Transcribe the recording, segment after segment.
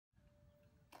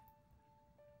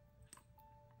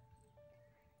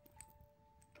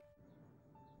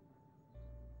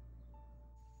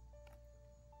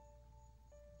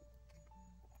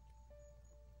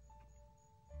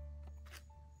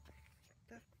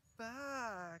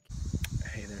back.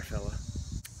 Hey there, fella.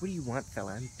 What do you want,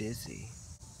 fella? I'm busy.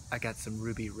 I got some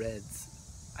ruby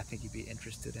reds I think you'd be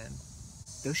interested in.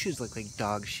 Those shoes look like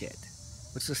dog shit.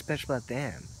 What's so special about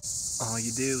them? All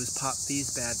you do is pop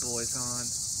these bad boys on,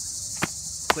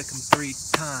 click them 3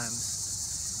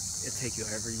 times. It'll take you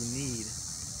wherever you need.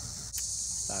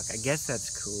 Fuck, I guess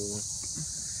that's cool.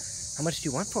 How much do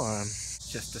you want for them?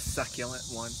 Just a succulent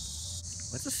one.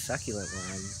 What's a succulent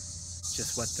one?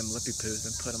 Just wet them lippy poos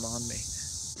and put them on me.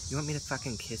 You want me to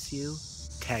fucking kiss you?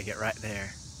 Tag it right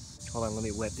there. Hold on, let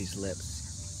me wet these lips.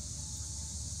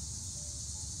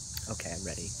 Okay, I'm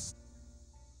ready.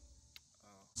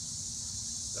 Oh.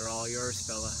 They're all yours,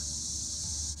 fella.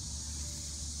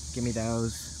 Give me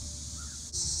those.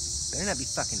 Better not be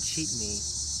fucking cheating me.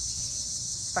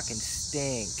 Fucking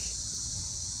stink.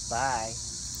 Bye.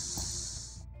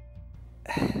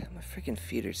 My freaking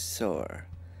feet are sore.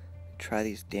 Try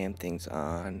these damn things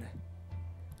on.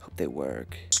 Hope they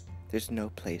work. There's no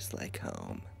place like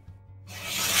home.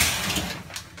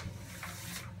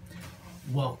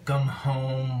 Welcome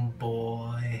home,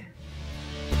 boy.